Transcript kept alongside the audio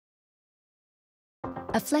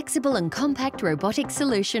A flexible and compact robotic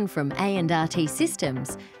solution from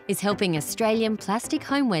A&RTSystams is helping Australian plastic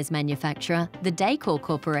homewares manufacturer, the Decor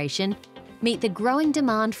Corporation, meet the growing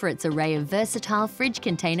demand for its array of versatile fridge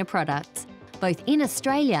container products, both in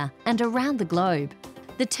Australia and around the globe.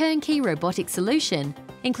 The turnkey robotic solution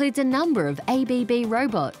includes a number of ABB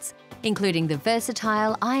robots, including the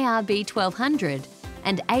versatile IRB1200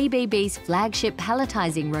 and ABB's flagship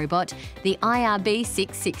palletizing robot, the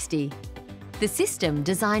IRB660. The system,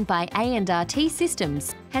 designed by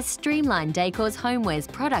A&RTSystams, has streamlined Decor's homewares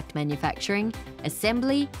product manufacturing,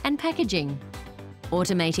 assembly and packaging.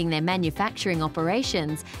 Automating their manufacturing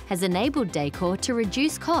operations has enabled Decor to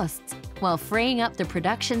reduce costs while freeing up the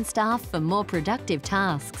production staff for more productive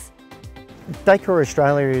tasks. Decor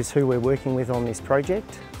Australia is who we're working with on this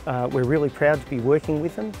project. We're really proud to be working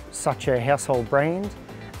with them, such a household brand,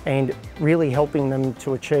 and really helping them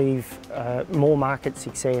to achieve more market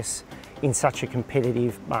success in such a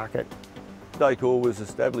competitive market. Decor was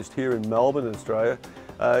established here in Melbourne, Australia,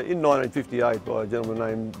 in 1958 by a gentleman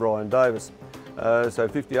named Brian Davis. So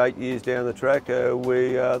 58 years down the track,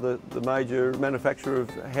 we are the major manufacturer of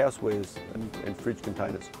housewares and fridge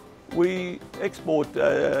containers. We export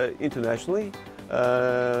internationally,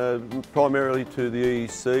 primarily to the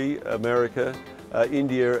EEC, America,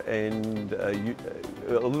 India and a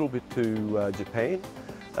little bit to Japan.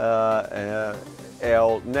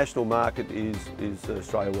 Our national market is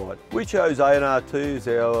Australia-wide. We chose A&RT as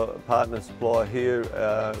our partner supplier here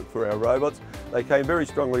for our robots. They came very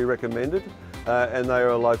strongly recommended and they are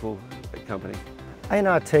a local company.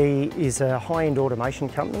 A&RT is a high-end automation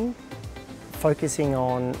company focusing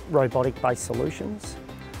on robotic-based solutions.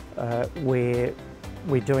 Where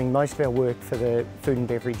we're doing most of our work for the food and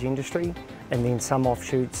beverage industry and then some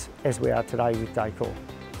offshoots as we are today with Decor.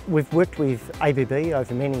 We've worked with ABB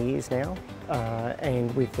over many years now.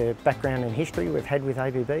 And with the background and history we've had with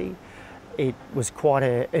ABB, it was quite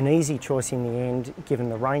an easy choice in the end, given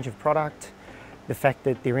the range of product, the fact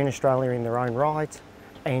that they're in Australia in their own right,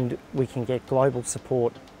 and we can get global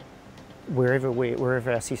support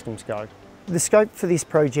wherever our systems go. The scope for this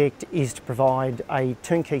project is to provide a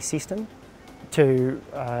turnkey system to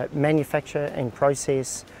manufacture and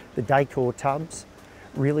process the Decor tubs,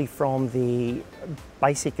 really from the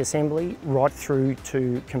basic assembly right through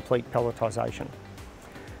to complete palletization.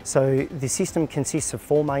 So the system consists of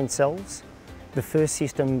 4 main cells, the first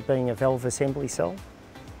system being a valve assembly cell,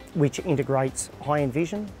 which integrates high-end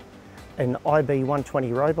vision, an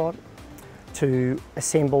IRB1200 robot to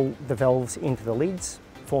assemble the valves into the lids,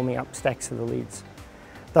 forming up stacks of the lids.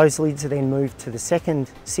 Those lids are then moved to the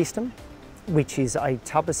second system, which is a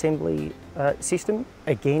tub assembly system,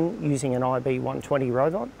 again using an IRB1200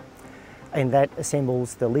 robot, and that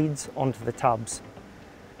assembles the lids onto the tubs.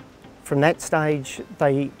 From that stage,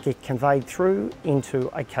 they get conveyed through into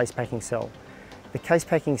a case packing cell. The case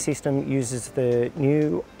packing system uses the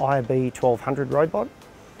new IRB1200 robot.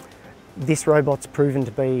 This robot's proven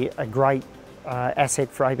to be a great asset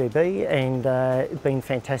for ABB and been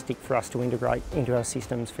fantastic for us to integrate into our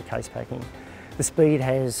systems for case packing. The speed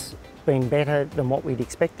has been better than what we'd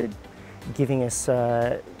expected, giving us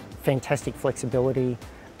fantastic flexibility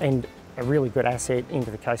and a really good asset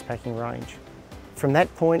into the case packing range. From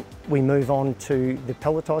that point, we move on to the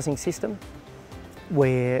palletizing system,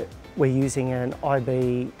 where we're using an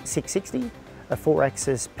IRB660, a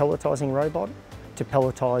 4-axis palletizing robot, to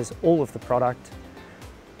palletize all of the product.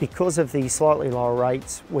 Because of the slightly lower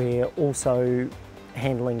rates, we're also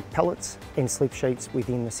handling pallets and slip sheets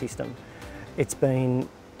within the system. It's been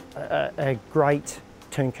a great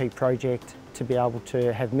turnkey project to be able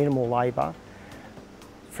to have minimal labour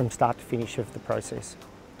from start to finish of the process.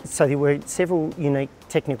 So there were several unique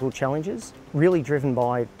technical challenges, really driven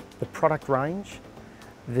by the product range,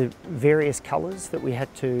 the various colours that we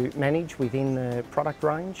had to manage within the product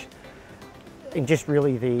range, and just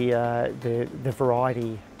really the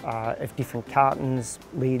variety of different cartons,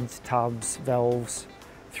 lids, tubs, valves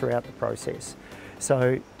throughout the process.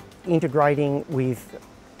 So integrating with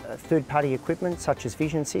third-party equipment such as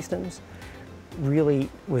vision systems really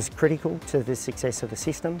was critical to the success of the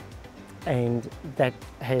system, and that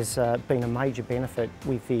has been a major benefit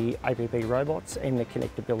with the ABB robots and the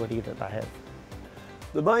connectability that they have.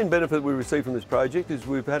 The main benefit we receive from this project is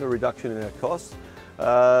we've had a reduction in our costs.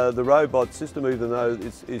 The robot system, even though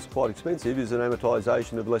it's quite expensive, is an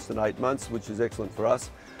amortisation of less than 8 months, which is excellent for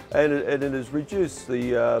us, and it has reduced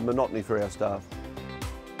the monotony for our staff.